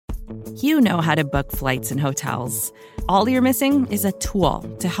You know how to book flights and hotels. All you're missing is a tool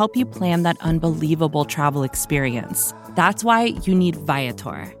to help you plan that unbelievable travel experience. That's why you need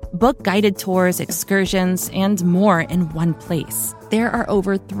Viator. Book guided tours, excursions, and more in one place. There are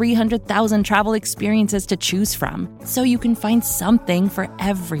over 300,000 travel experiences to choose from, so you can find something for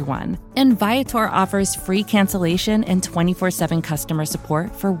everyone. And Viator offers free cancellation and 24/7 customer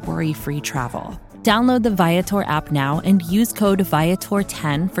support for worry-free travel. Download the Viator app now and use code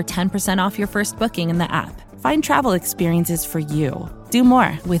Viator10 for 10% off your first booking in the app. Find travel experiences for you. Do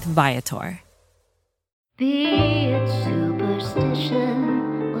more with Viator. Be it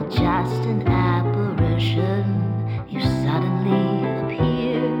superstition or just an apparition, you suddenly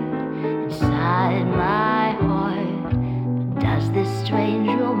appeared inside my heart. But does this strange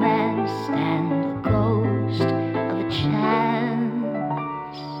romance stand a ghost of a chance?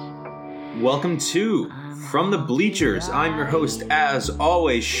 Welcome to From the Bleachers. I'm your host, as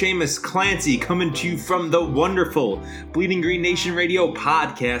always, Seamus Clancy, coming to you from the wonderful Bleeding Green Nation Radio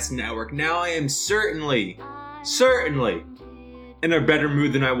Podcast Network. Now I am certainly in a better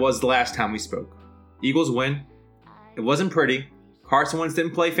mood than I was the last time we spoke. Eagles win. It wasn't pretty. Carson Wentz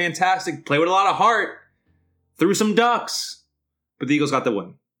didn't play fantastic. Played with a lot of heart. Threw some ducks. But the Eagles got the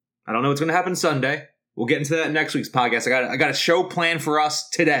win. I don't know what's going to happen Sunday. We'll get into that in next week's podcast. I got a show planned for us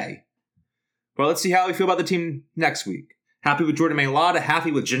today. Well, let's see how we feel about the team next week. Happy with Jordan Mailata.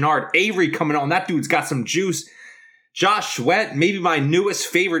 Happy with Genard Avery coming on. That dude's got some juice. Josh Sweat, maybe my newest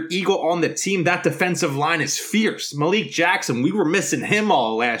favorite Eagle on the team. That defensive line is fierce. Malik Jackson, we were missing him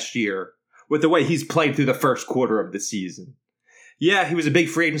all last year with the way he's played through the first quarter of the season. Yeah, he was a big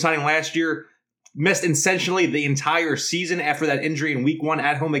free agent signing last year. Missed essentially the entire season after that injury in week 1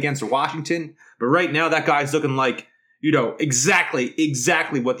 at home against Washington. But right now, that guy's looking like, you know, exactly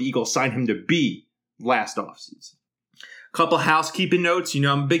what the Eagles signed him to be last offseason. Couple housekeeping notes. You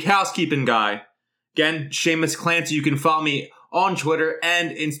know, I'm a big housekeeping guy. Again, Seamus Clancy. You can follow me on Twitter and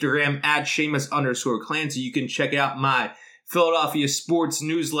Instagram at Seamus_Clancy. You can check out my Philadelphia sports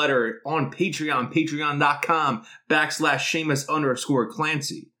newsletter on Patreon,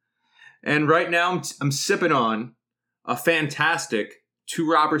 patreon.com/Seamus_Clancy. And right now, I'm sipping on a fantastic Two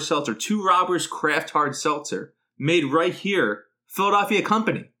Robbers seltzer, Two Robbers Craft Hard Seltzer. Made right here, Philadelphia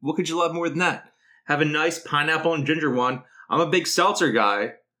company. What could you love more than that? Have a nice pineapple and ginger one. I'm a big seltzer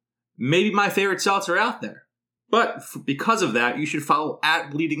guy. Maybe my favorite seltzer out there. But because of that, you should follow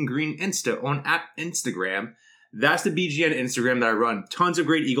at Bleeding Green Insta on at Instagram. That's the BGN Instagram that I run. Tons of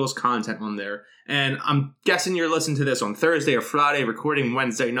great Eagles content on there. And I'm guessing you're listening to this on Thursday or Friday, recording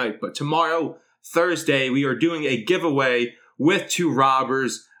Wednesday night. But tomorrow, Thursday, we are doing a giveaway with Two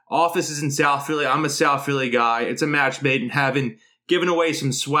Robbers. Office is in South Philly. I'm a South Philly guy. It's a match made in heaven. Giving away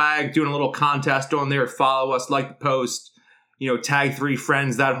some swag, doing a little contest on there. Follow us, like the post, you know, tag 3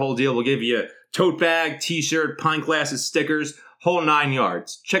 friends, that whole deal. We'll give you a tote bag, t-shirt, pint glasses, stickers, whole 9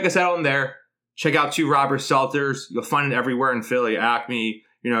 yards. Check us out on there. Check out Two Robbers Seltzers. You'll find it everywhere in Philly. Acme,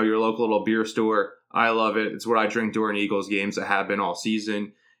 you know, your local little beer store. I love it. It's what I drink during Eagles games. I have been all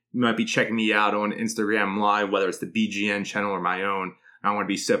season. You might be checking me out on Instagram Live, whether it's the BGN channel or my own. I want to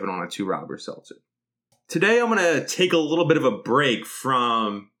be sipping on a Two Robbers Seltzer. Today, I'm going to take a little bit of a break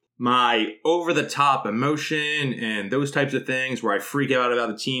from my over-the-top emotion and those types of things where I freak out about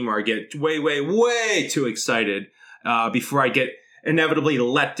the team or I get way too excited before I get inevitably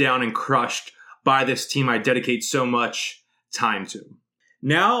let down and crushed by this team I dedicate so much time to.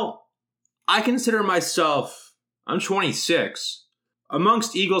 Now, I consider myself, I'm 26,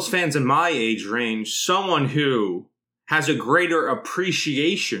 amongst Eagles fans in my age range, someone who has a greater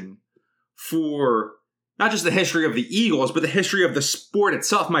appreciation for not just the history of the Eagles, but the history of the sport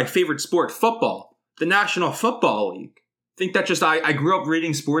itself, my favorite sport, football, the National Football League. I think that just, I grew up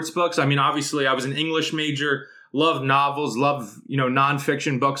reading sports books. I mean, obviously, I was an English major, loved novels, loved, you know,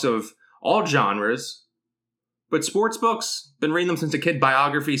 nonfiction books of all genres. But sports books, been reading them since a kid,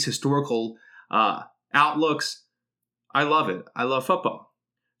 biographies, historical outlooks. I love it. I love football.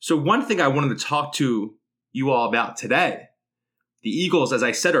 So one thing I wanted to talk to you all about today. The Eagles, as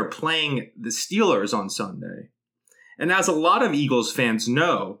I said, are playing the Steelers on Sunday. And as a lot of Eagles fans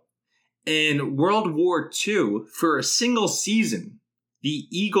know, in World War II, for a single season, the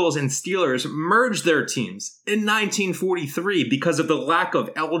Eagles and Steelers merged their teams in 1943 because of the lack of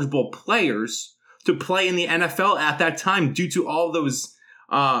eligible players to play in the NFL at that time due to all those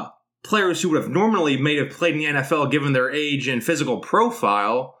players who would have normally may have played in the NFL given their age and physical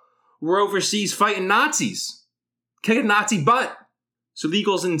profile were overseas fighting Nazis, kicking Nazi butt. So the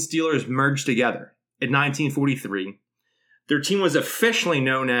Eagles and Steelers merged together in 1943. Their team was officially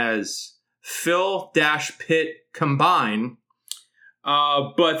known as Phil-Pitt Combine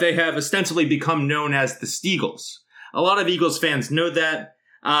but they have ostensibly become known as the Steagles. A lot of Eagles fans know that.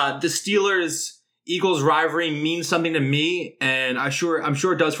 The Steelers-Eagles rivalry means something to me, and I'm sure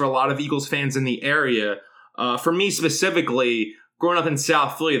it does for a lot of Eagles fans in the area. For me specifically, growing up in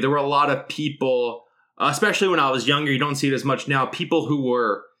South Philly, there were a lot of people, especially when I was younger, you don't see it as much now, people who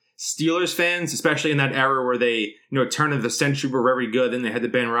were Steelers fans, especially in that era where they, turn of the century were very good. Then they had the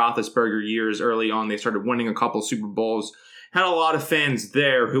Ben Roethlisberger years early on. They started winning a couple Super Bowls. Had a lot of fans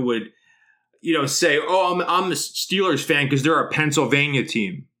there who would, say, "Oh, I'm a Steelers fan because they're a Pennsylvania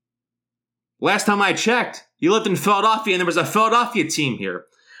team." Last time I checked, you lived in Philadelphia and there was a Philadelphia team here.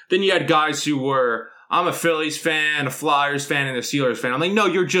 Then you had guys who were, "I'm a Phillies fan, a Flyers fan, and a Steelers fan." I'm like, no,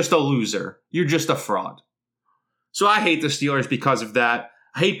 you're just a loser. You're just a fraud. So I hate the Steelers because of that.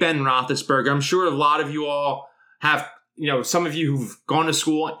 I hate Ben Roethlisberger. I'm sure a lot of you all have, some of you who've gone to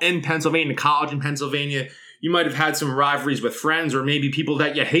school in Pennsylvania, college in Pennsylvania, you might have had some rivalries with friends or maybe people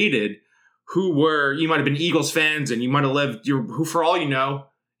that you hated you might have been Eagles fans and you might have lived, who for all you know,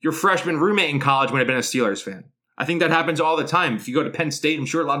 your freshman roommate in college might have been a Steelers fan. I think that happens all the time. If you go to Penn State, I'm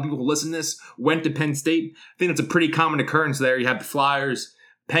sure a lot of people who listen to this went to Penn State. I think that's a pretty common occurrence there. You have the Flyers,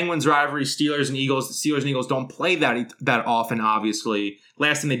 Penguins rivalry, Steelers and Eagles. The Steelers and Eagles don't play that often, obviously.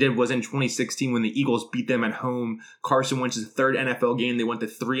 Last time they did was in 2016 when the Eagles beat them at home. Carson Wentz's third NFL game. They went to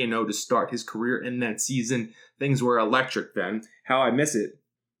 3-0 to start his career in that season. Things were electric then. How I miss it.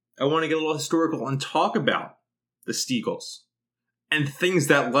 I want to get a little historical and talk about the Steagles and things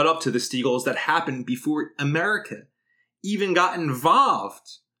that led up to the Steagles that happened before America even got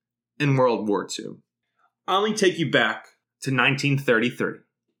involved in World War II. I'll only take you back to 1933.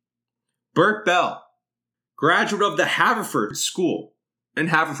 Bert Bell, graduate of the Haverford School in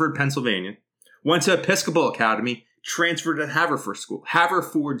Haverford, Pennsylvania, went to Episcopal Academy, transferred to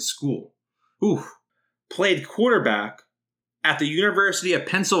Haverford School. Played quarterback at the University of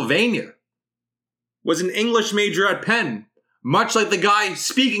Pennsylvania, was an English major at Penn, much like the guy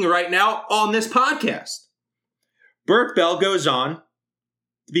speaking right now on this podcast. Bert Bell goes on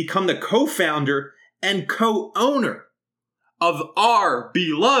to become the co-founder and co-owner of our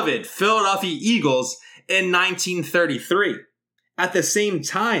beloved Philadelphia Eagles in 1933. At the same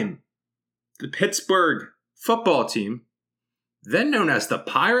time, the Pittsburgh football team, then known as the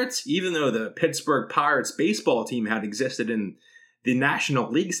Pirates, even though the Pittsburgh Pirates baseball team had existed in the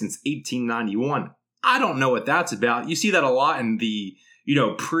National League since 1891. I don't know what that's about. You see that a lot in the,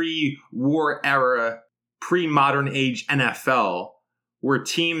 pre-war era, pre-modern age NFL, where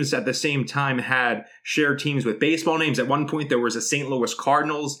teams at the same time had shared teams with baseball names. At one point, there was a St. Louis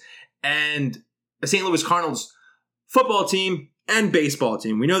Cardinals and a St. Louis Cardinals football team and baseball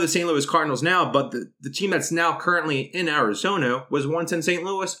team. We know the St. Louis Cardinals now, but the team that's now currently in Arizona was once in St.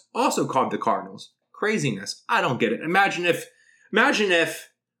 Louis, also called the Cardinals. Craziness. I don't get it. Imagine if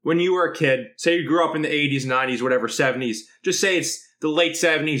when you were a kid, say you grew up in the 80s, 90s, whatever, 70s, just say it's the late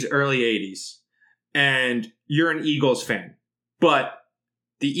 70s, early 80s, and you're an Eagles fan. But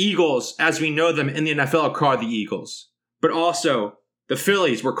the Eagles, as we know them in the NFL, are called the Eagles. But also, the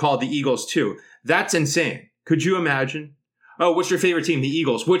Phillies were called the Eagles too. That's insane. Could you imagine? Oh, what's your favorite team? The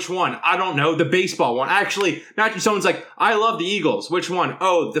Eagles. Which one? I don't know. The baseball one. Actually, imagine someone's like, I love the Eagles. Which one?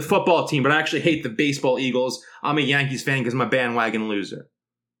 Oh, the football team, but I actually hate the baseball Eagles. I'm a Yankees fan because I'm a bandwagon loser.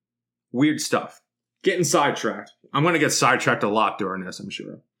 Weird stuff. Getting sidetracked. I'm going to get sidetracked a lot during this, I'm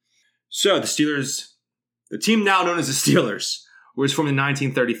sure. So, the Steelers, the team now known as the Steelers, was formed in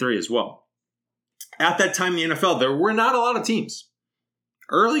 1933 as well. At that time in the NFL, there were not a lot of teams.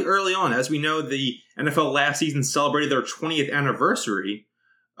 Early on, as we know, the NFL last season celebrated their 20th anniversary,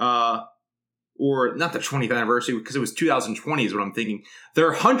 or not the 20th anniversary, because it was 2020 is what I'm thinking.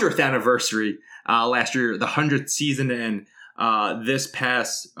 Their 100th anniversary last year, the 100th season, and this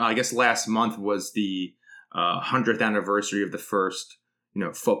past, last month was the 100th anniversary of the first,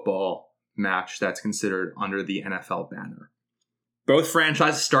 football match that's considered under the NFL banner. Both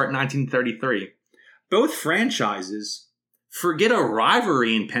franchises start in 1933. Both franchises, forget a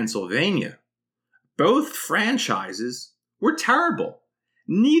rivalry in Pennsylvania. Both franchises were terrible.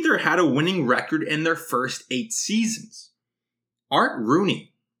 Neither had a winning record in their first 8 seasons. Art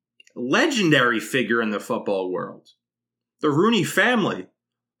Rooney, legendary figure in the football world. The Rooney family,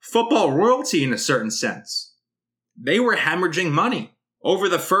 football royalty in a certain sense. They were hemorrhaging money. Over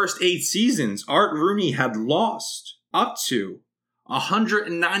the first 8 seasons, Art Rooney had lost up to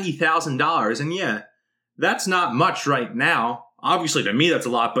 $190,000. And yeah, that's not much right now. Obviously, to me, that's a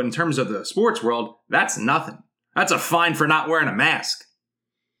lot. But in terms of the sports world, that's nothing. That's a fine for not wearing a mask.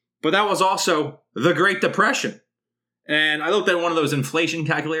 But that was also the Great Depression. And I looked at one of those inflation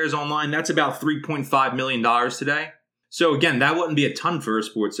calculators online. That's about $3.5 million today. So again, that wouldn't be a ton for a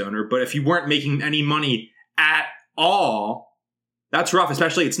sports owner, but if you weren't making any money at all, that's rough.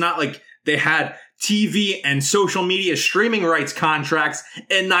 Especially, it's not like they had TV and social media streaming rights contracts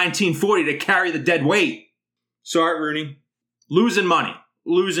in 1940 to carry the dead weight. So Art Rooney, losing money.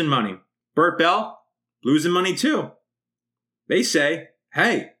 Bert Bell, losing money too. They say,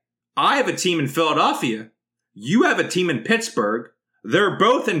 hey, I have a team in Philadelphia. You have a team in Pittsburgh. They're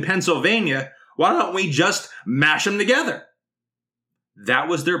both in Pennsylvania. Why don't we just mash them together? That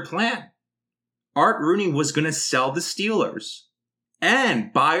was their plan. Art Rooney was going to sell the Steelers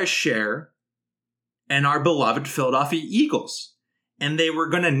and buy a share in our beloved Philadelphia Eagles. And they were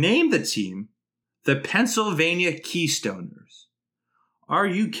going to name the team the Pennsylvania Keystoners. Are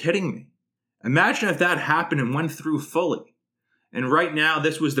you kidding me? Imagine if that happened and went through fully. And right now,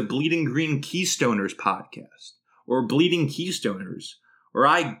 this was the Bleeding Green Keystoners podcast. Or Bleeding Keystoners. Or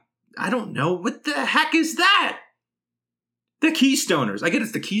I don't know. What the heck is that? The Keystoners. I get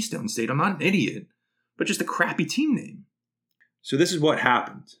it's the Keystone State. I'm not an idiot. But just a crappy team name. So this is what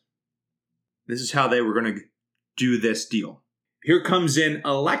happened. This is how they were going to do this deal. Here comes in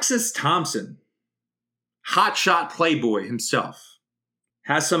Alexis Thompson. Hotshot playboy himself.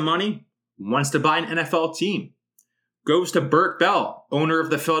 Has some money. Wants to buy an NFL team. Goes to Bert Bell, owner of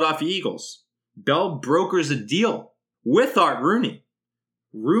the Philadelphia Eagles. Bell brokers a deal with Art Rooney.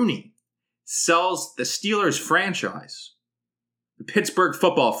 Rooney sells the Steelers franchise, the Pittsburgh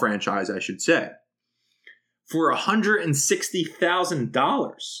football franchise, I should say, for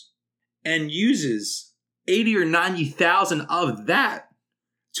 $160,000 and uses $80,000 or $90,000 of that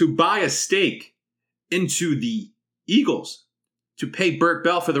to buy a stake into the Eagles, to pay Bert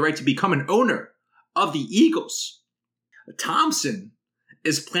Bell for the right to become an owner of the Eagles. Thompson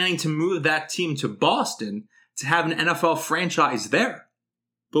is planning to move that team to Boston to have an NFL franchise there.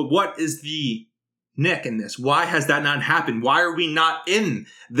 But what is the nick in this? Why has that not happened? Why are we not in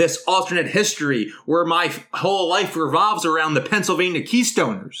this alternate history where my whole life revolves around the Pennsylvania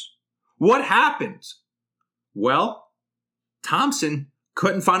Keystoners? What happened? Well, Thompson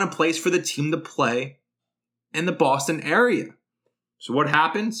couldn't find a place for the team to play in the Boston area. So what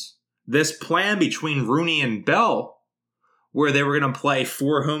happens? This plan between Rooney and Bell, where they were going to play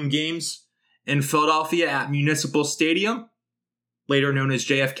 4 home games in Philadelphia at Municipal Stadium, later known as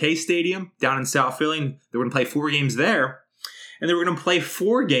JFK Stadium, down in South Philly. They were going to play 4 games there. And they were going to play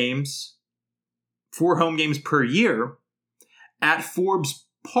 4 home games per year at Forbes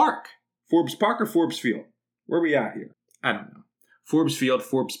Park. Forbes Park or Forbes Field? Where are we at here? I don't know. Forbes Field,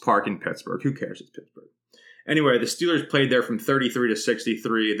 Forbes Park in Pittsburgh. Who cares? It's Pittsburgh. Anyway, the Steelers played there from 33 to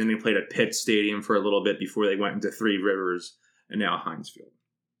 63. Then they played at Pitt Stadium for a little bit before they went into Three Rivers and now Heinz Field.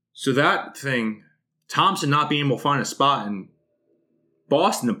 So that thing, Thompson not being able to find a spot in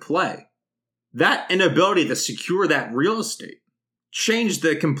Boston to play, that inability to secure that real estate changed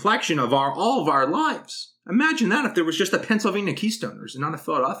the complexion of all of our lives. Imagine that if there was just a Pennsylvania Keystoners and not a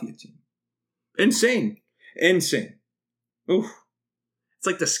Philadelphia team. Insane. Oof. It's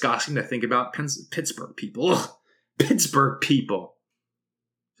like disgusting to think about Pittsburgh people. Ugh. Pittsburgh people.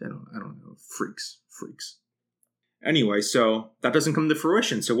 I don't know. Freaks. Anyway, so that doesn't come to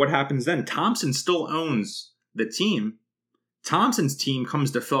fruition. So what happens then? Thompson still owns the team. Thompson's team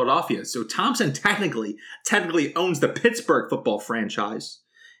comes to Philadelphia. So Thompson technically owns the Pittsburgh football franchise.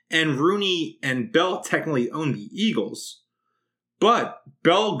 And Rooney and Bell technically own the Eagles. But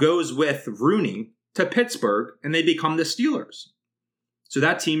Bell goes with Rooney to Pittsburgh and they become the Steelers. So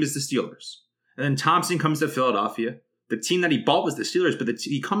that team is the Steelers. And then Thompson comes to Philadelphia. The team that he bought was the Steelers, but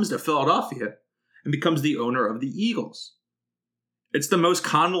he comes to Philadelphia and becomes the owner of the Eagles. It's the most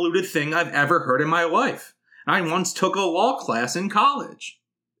convoluted thing I've ever heard in my life. I once took a law class in college.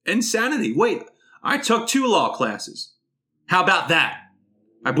 Insanity. Wait, I took 2 law classes. How about that?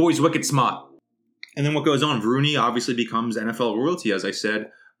 My boy's wicked smart. And then what goes on? Rooney obviously becomes NFL royalty, as I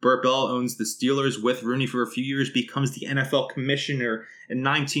said. Bert Bell owns the Steelers with Rooney for a few years, becomes the NFL commissioner in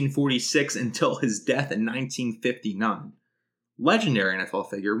 1946 until his death in 1959. Legendary NFL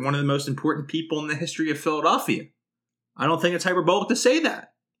figure, one of the most important people in the history of Philadelphia. I don't think it's hyperbolic to say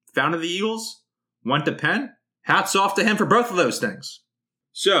that. Founded the Eagles, went to Penn. Hats off to him for both of those things.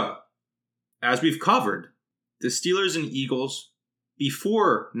 So, as we've covered, the Steelers and Eagles,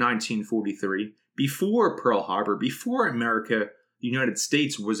 before 1943, before Pearl Harbor, before America, the United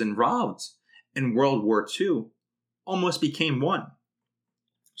States was involved in World War II, almost became one.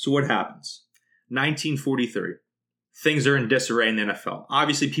 So what happens? 1943. Things are in disarray in the NFL.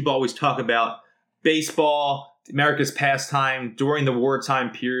 Obviously, people always talk about baseball, America's pastime during the wartime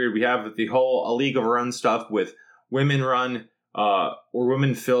period. We have the whole A League of Our Own stuff with women-run or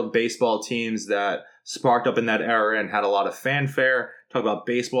women-filled baseball teams that sparked up in that era and had a lot of fanfare. Talk about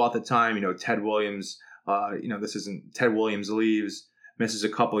baseball at the time. Ted Williams. Ted Williams leaves, misses a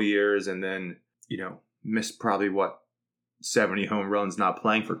couple years, and then missed probably 70 home runs, not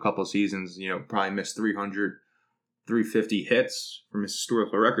playing for a couple of seasons. Probably missed 300, 350 hits from his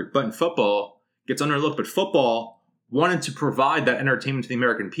historical record. But in football, gets underlooked. But football wanted to provide that entertainment to the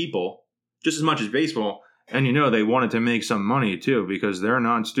American people just as much as baseball. And they wanted to make some money too, because they're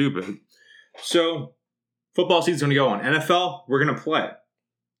not stupid. So football season's going to go on. NFL, we're going to play.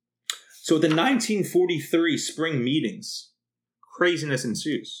 So the 1943 spring meetings, craziness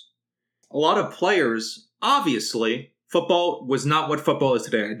ensues. A lot of players, obviously, football was not what football is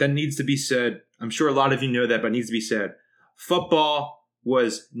today. That needs to be said. I'm sure a lot of you know that, but it needs to be said. Football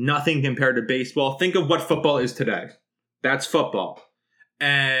was nothing compared to baseball. Think of what football is today. That's football.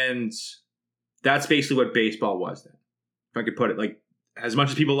 And that's basically what baseball was then. If I could put it as much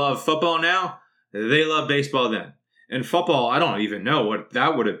as people love football now, they love baseball then. And football, I don't even know what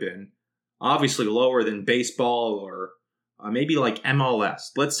that would have been. Obviously lower than baseball or maybe like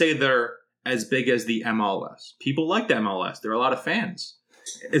MLS. Let's say they're as big as the MLS. People like the MLS. There are a lot of fans.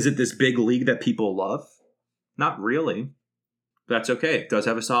 Is it this big league that people love? Not really. That's okay. It does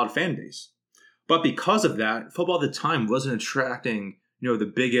have a solid fan base. But because of that, football at the time wasn't attracting,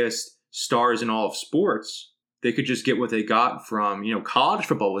 the biggest stars in all of sports. They could just get what they got from, college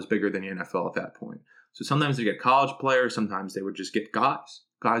football was bigger than the NFL at that point. So sometimes they get college players. Sometimes they would just get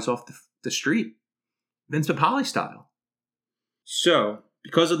guys off the street. Vince Papale style. So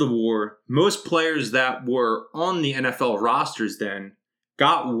because of the war, most players that were on the NFL rosters then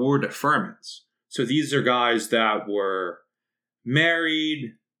got war deferments. So these are guys that were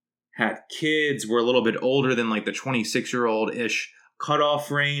married, had kids, were a little bit older than the 26-year-old-ish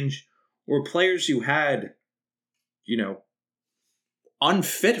cutoff range, or players who had,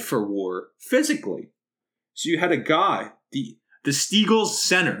 unfit for war physically. So you had a guy, the Steagles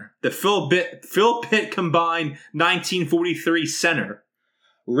center, the Phil Pitt combined 1943 center,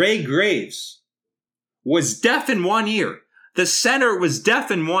 Ray Graves, was deaf in one ear. The center was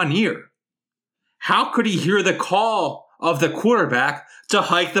deaf in one ear. How could he hear the call of the quarterback to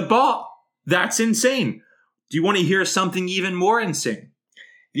hike the ball? That's insane. Do you want to hear something even more insane?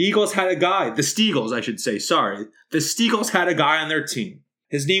 The Eagles had a guy, the Steagles, I should say, sorry. The Steagles had a guy on their team.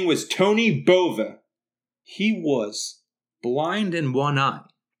 His name was Tony Bova. He was blind in one eye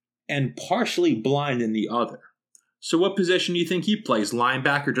and partially blind in the other. So what position do you think he plays?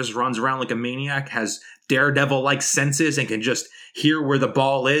 Linebacker, just runs around like a maniac, has daredevil-like senses and can just hear where the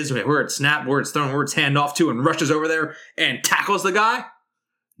ball is, where it's snapped, where it's thrown, where it's hand off to, and rushes over there and tackles the guy?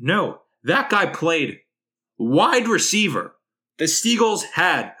 No, that guy played wide receiver. The Steagles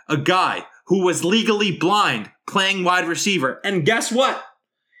had a guy who was legally blind playing wide receiver. And guess what?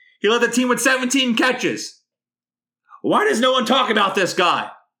 He led the team with 17 catches. Why does no one talk about this guy?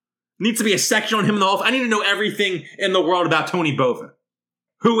 Needs to be a section on him in the Hall. I need to know everything in the world about Tony Bova.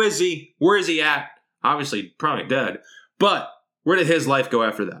 Who is he? Where is he at? Obviously, probably dead. But where did his life go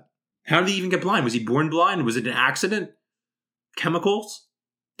after that? How did he even get blind? Was he born blind? Was it an accident? Chemicals?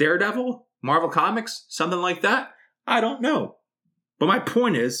 Daredevil? Marvel Comics? Something like that? I don't know. But my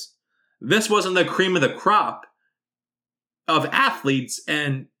point is, this wasn't the cream of the crop of athletes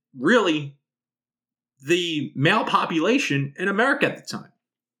and really the male population in America at the time.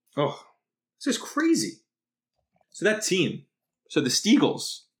 Oh, this is crazy. So that team, the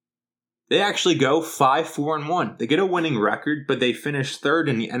Steagles, they actually go 5-4-1. They get a winning record, but they finish third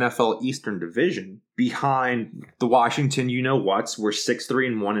in the NFL Eastern Division behind the Washington you-know-whats. We're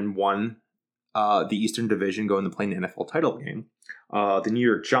 6-3-1 and won the Eastern Division, going to play in the NFL title game. The New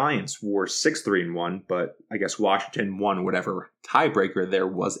York Giants were 6-3-1, but I guess Washington won whatever tiebreaker there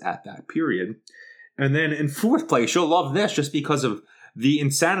was at that period. And then in fourth place, you'll love this just because of the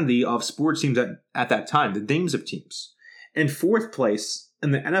insanity of sports teams at that time, the names of teams. In fourth place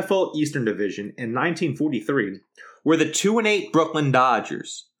in the NFL Eastern Division in 1943 were the 2-8 Brooklyn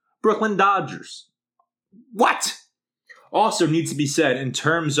Dodgers. Brooklyn Dodgers. What? Also needs to be said in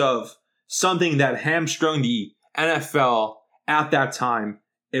terms of something that hamstrung the NFL at that time,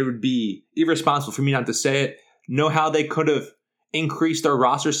 it would be irresponsible for me not to say it. Know how they could have increased their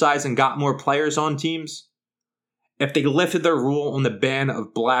roster size and got more players on teams? If they lifted their rule on the ban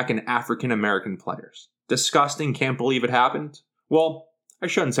of black and African American players. Disgusting, can't believe it happened. Well, I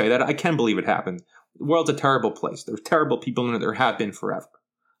shouldn't say that. I can believe it happened. The world's a terrible place. There's terrible people in it. There have been forever.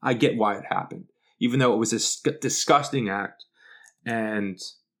 I get why it happened. Even though it was a disgusting act and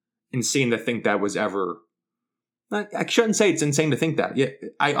insane to think that was ever... I shouldn't say it's insane to think that. Yeah,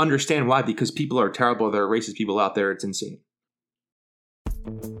 I understand why, because people are terrible. There are racist people out there. It's insane.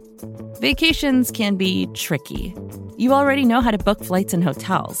 Vacations can be tricky. You already know how to book flights and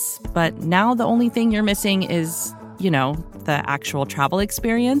hotels, but now the only thing you're missing is, the actual travel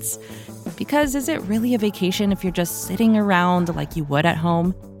experience. Because is it really a vacation if you're just sitting around like you would at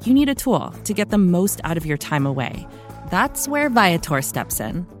home? You need a tool to get the most out of your time away. That's where Viator steps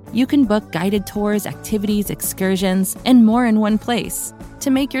in. You can book guided tours, activities, excursions, and more in one place to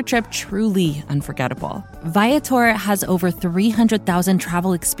make your trip truly unforgettable. Viator has over 300,000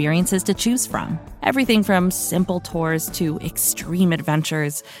 travel experiences to choose from. Everything from simple tours to extreme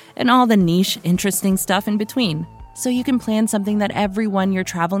adventures and all the niche, interesting stuff in between. So you can plan something that everyone you're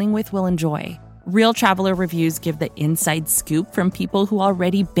traveling with will enjoy. Real traveler reviews give the inside scoop from people who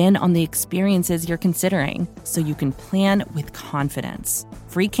already been on the experiences you're considering, so you can plan with confidence.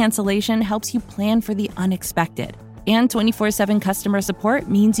 Free cancellation helps you plan for the unexpected. And 24/7 customer support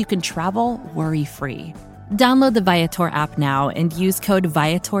means you can travel worry-free. Download the Viator app now and use code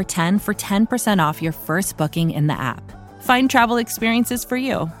Viator10 for 10% off your first booking in the app. Find travel experiences for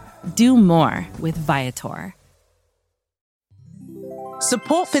you. Do more with Viator.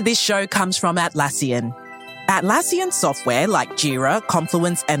 Support for this show comes from Atlassian. Atlassian software like Jira,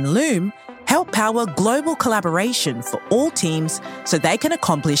 Confluence, and Loom help power global collaboration for all teams so they can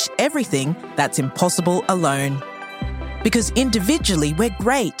accomplish everything that's impossible alone. Because individually we're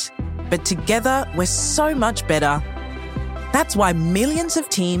great, but together we're so much better. That's why millions of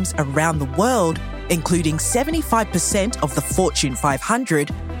teams around the world, including 75% of the Fortune 500,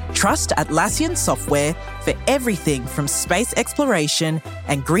 trust Atlassian software for everything from space exploration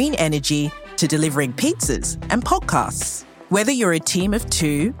and green energy to delivering pizzas and podcasts. Whether you're a team of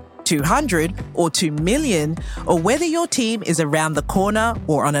 2, 200 or 2 million, or whether your team is around the corner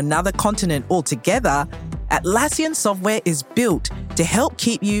or on another continent altogether, Atlassian software is built to help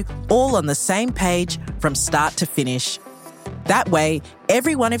keep you all on the same page from start to finish. That way,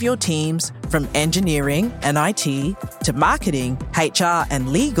 every one of your teams, from engineering and IT to marketing, HR,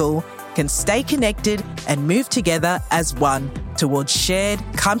 and legal, can stay connected and move together as one towards shared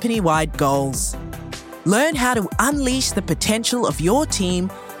company-wide goals. Learn how to unleash the potential of your team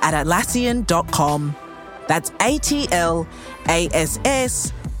at Atlassian.com. That's Atlassian.com.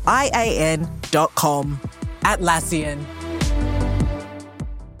 Atlassian.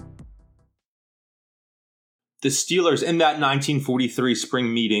 The Steelers in that 1943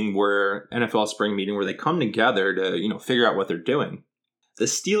 spring meeting NFL spring meeting where they come together to, figure out what they're doing. The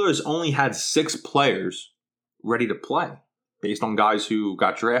Steelers only had 6 players ready to play based on guys who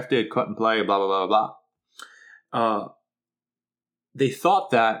got drafted, couldn't play, blah, blah, blah, blah. They thought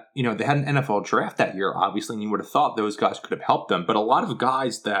that, they had an NFL draft that year, obviously, and you would have thought those guys could have helped them. But a lot of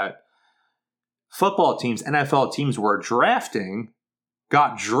guys that football teams, NFL teams were drafting,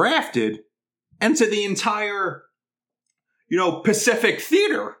 got drafted into the entire, Pacific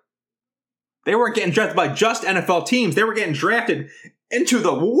Theater. They weren't getting drafted by just NFL teams. They were getting drafted into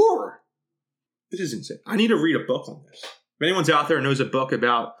the war. This is insane. I need to read a book on this. If anyone's out there and knows a book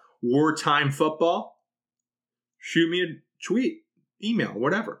about wartime football, shoot me a tweet, email,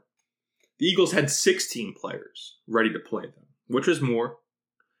 whatever. The Eagles had 16 players ready to play them, which was more.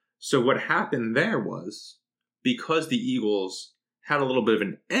 So what happened there was, because the Eagles had a little bit of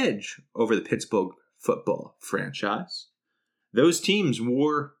an edge over the Pittsburgh football franchise, those teams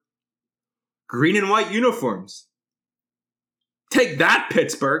wore green and white uniforms. Take that,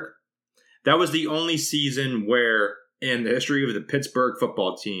 Pittsburgh. That was the only season where, in the history of the Pittsburgh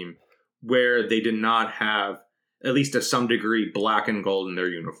football team, where they did not have, at least to some degree, black and gold in their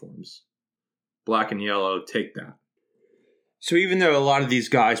uniforms. Black and yellow, take that. So even though a lot of these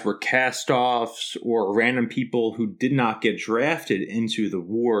guys were cast-offs or random people who did not get drafted into the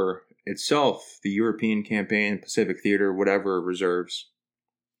war itself, the European campaign, Pacific Theater, whatever reserves,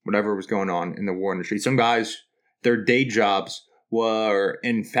 whatever was going on in the war industry, some guys, their day jobs were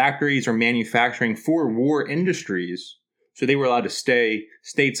in factories or manufacturing for war industries, so they were allowed to stay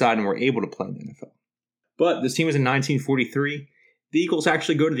stateside and were able to play in the NFL. But this team was in 1943. The Eagles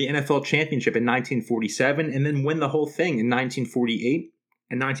actually go to the NFL championship in 1947 and then win the whole thing in 1948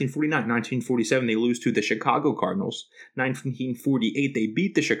 and 1949. 1947, they lose to the Chicago Cardinals. 1948, they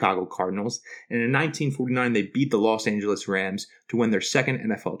beat the Chicago Cardinals. And in 1949, they beat the Los Angeles Rams to win their second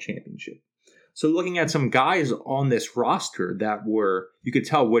NFL championship. So looking at some guys on this roster that were, you could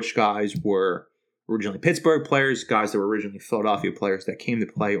tell which guys were originally Pittsburgh players, guys that were originally Philadelphia players that came to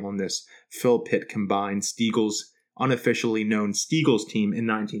play on this Phil Pitt combined Steagles, unofficially known Steagles team in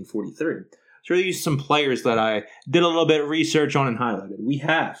 1943. So these are some players that I did a little bit of research on and highlighted. We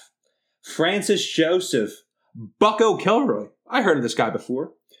have Francis Joseph Bucko Kilroy. I heard of this guy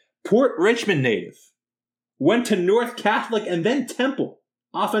before. Port Richmond native. Went to North Catholic and then Temple.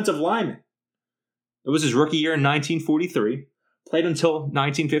 offensive lineman. It was his rookie year in 1943. Played until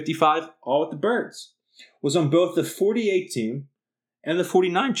 1955, all with the Birds. Was on both the 48 team and the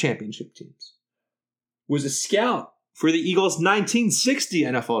 49 championship teams. Was a scout for the Eagles' 1960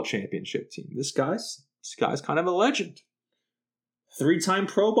 NFL championship team. This guy's kind of a legend. 3-time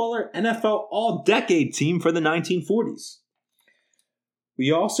Pro Bowler, NFL All-Decade team for the 1940s.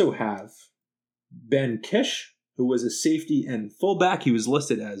 We also have Ben Kish, who was a safety and fullback. He was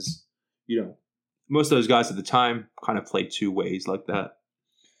listed as, most of those guys at the time kind of played two ways like that.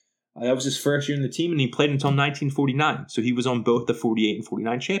 That was his first year in the team, and he played until 1949. So he was on both the 48 and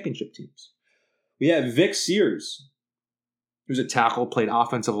 49 championship teams. We have Vic Sears, who's a tackle, played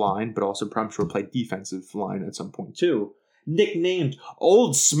offensive line, but also I'm sure played defensive line at some point too. Nicknamed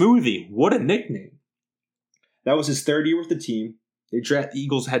Old Smoothie. What a nickname. That was his third year with the team. The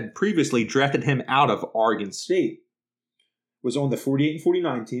Eagles had previously drafted him out of Oregon State. Was on the 48 and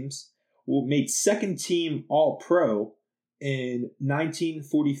 49 teams. Made second team All-Pro in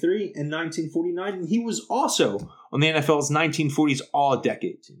 1943 and 1949. And he was also on the NFL's 1940s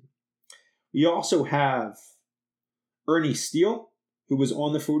All-Decade team. We also have Ernie Steele, who was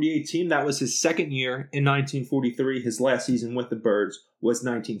on the 48 team. That was his second year in 1943. His last season with the Birds was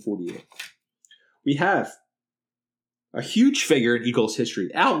 1948. We have a huge figure in Eagles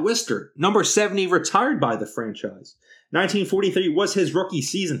history, Al Wister, number 70, retired by the franchise. 1943 was his rookie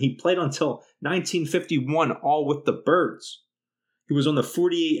season. He played until 1951, all with the Birds. He was on the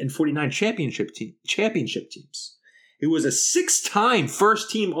 48 and 49 championship teams. He was a 6-time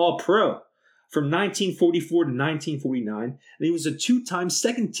first-team All-Pro from 1944 to 1949, and he was a 2-time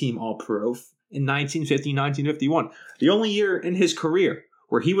second-team All-Pro in 1950-1951. The only year in his career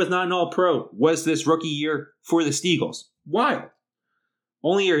where he was not an All-Pro was this rookie year for the Steagles. Wild.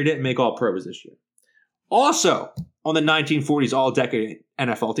 Only year he didn't make All-Pro was this year. Also, on the 1940s All-Decade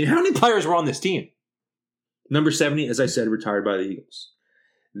NFL team, how many players were on this team? Number 70, as I said, retired by the Eagles.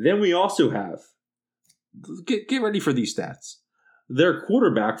 Then we also have, get ready for these stats, their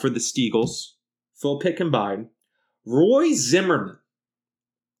quarterback for the Steagles, full pick combined, Roy Zimmerman,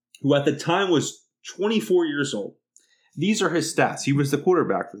 who at the time was 24 years old. These are his stats. He was the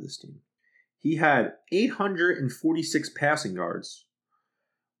quarterback for this team. He had 846 passing yards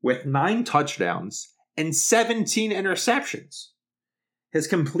with 9 touchdowns and 17 interceptions. His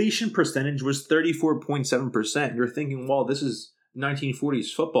completion percentage was 34.7%. You're thinking, well, this is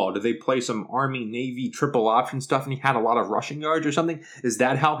 1940s football. Did they play some Army, Navy, triple option stuff and he had a lot of rushing yards or something? Is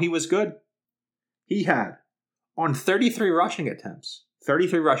that how he was good? He had, on 33 rushing attempts,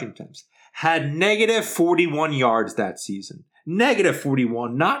 had negative 41 yards that season. Negative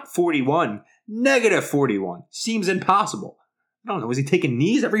 41, not 41. Negative 41. Seems impossible. I don't know. Was he taking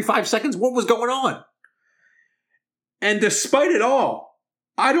knees every 5 seconds? What was going on? And despite it all,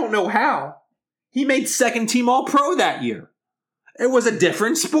 I don't know how, he made second team All-Pro that year. It was a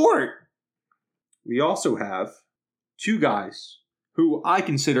different sport. We also have 2 guys who I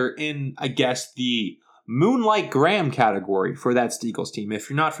consider in, I guess, the Moonlight Graham category for that Steagles team. If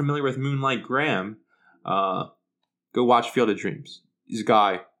you're not familiar with Moonlight Graham, go watch Field of Dreams. He's a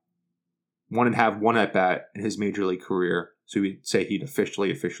guy, wanted to have one at-bat in his major league career, so we'd say he'd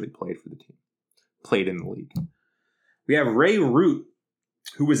officially played for the team. Played in the league. We have Ray Root,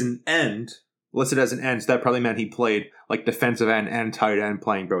 who was an end, listed as an end, so that probably meant he played like defensive end and tight end,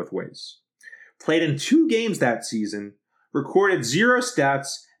 playing both ways. Played in 2 games that season, recorded 0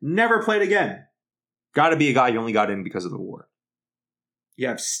 stats, never played again. Got to be a guy who only got in because of the war. You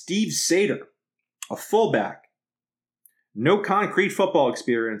have Steve Sater, a fullback. No concrete football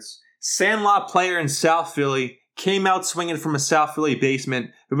experience. Sandlot player in South Philly. Came out swinging from a South Philly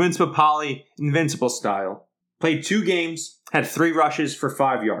basement. Vince Papale, invincible style. Played 2 games. Had 3 rushes for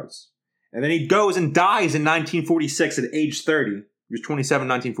 5 yards. And then he goes and dies in 1946 at age 30. He was 27 in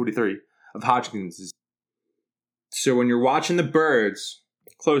 1943 of Hodgkin's disease. So when you're watching the Birds,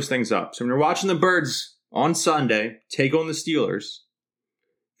 close things up. So when you're watching the Birds on Sunday, take on the Steelers,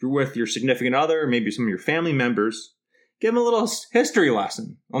 if you're with your significant other, or maybe some of your family members, give them a little history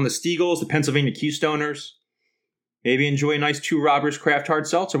lesson on the Steagles, the Pennsylvania Keystoners. Maybe enjoy a nice 2 Robbers Craft Hard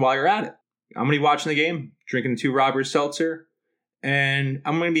Seltzer while you're at it. I'm going to be watching the game, drinking 2 Robbers Seltzer, and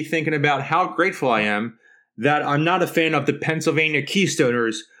I'm going to be thinking about how grateful I am that I'm not a fan of the Pennsylvania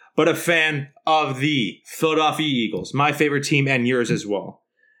Keystoners, but a fan of the Philadelphia Eagles, my favorite team and yours as well.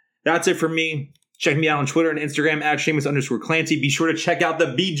 That's it for me. Check me out on Twitter and Instagram at Seamus_Clancy. Be sure to check out the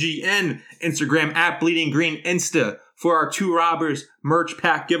BGN Instagram at Bleeding Green Insta for our 2 Robbers merch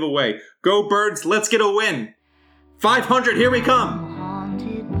pack giveaway. Go Birds, let's get a win. 500, here we come.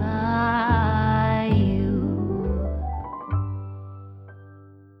 Haunted by you.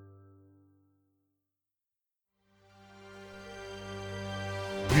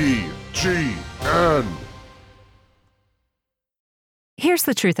 BGN. Here's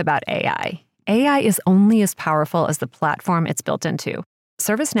the truth about AI. AI is only as powerful as the platform it's built into.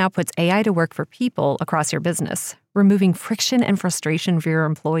 ServiceNow puts AI to work for people across your business, removing friction and frustration for your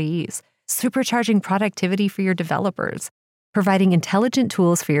employees, supercharging productivity for your developers, providing intelligent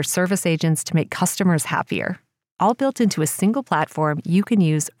tools for your service agents to make customers happier, all built into a single platform you can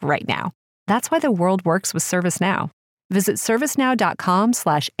use right now. That's why the world works with ServiceNow. Visit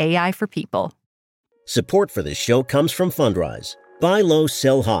servicenow.com/AI for people. Support for this show comes from Fundrise. Buy low,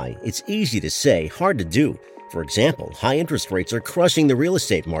 sell high. It's easy to say, hard to do. For example, high interest rates are crushing the real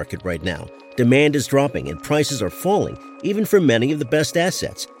estate market right now. Demand is dropping and prices are falling, even for many of the best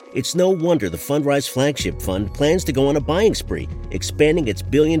assets. It's no wonder the Fundrise Flagship Fund plans to go on a buying spree, expanding its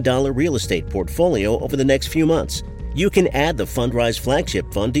billion-dollar real estate portfolio over the next few months. You can add the Fundrise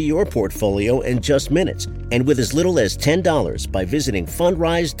Flagship Fund to your portfolio in just minutes, and with as little as $10 by visiting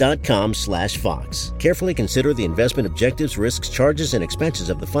fundrise.com/Fox. Carefully consider the investment objectives, risks, charges, and expenses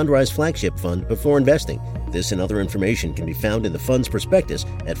of the Fundrise Flagship Fund before investing. This and other information can be found in the fund's prospectus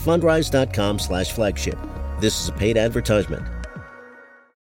at fundrise.com/flagship. This is a paid advertisement.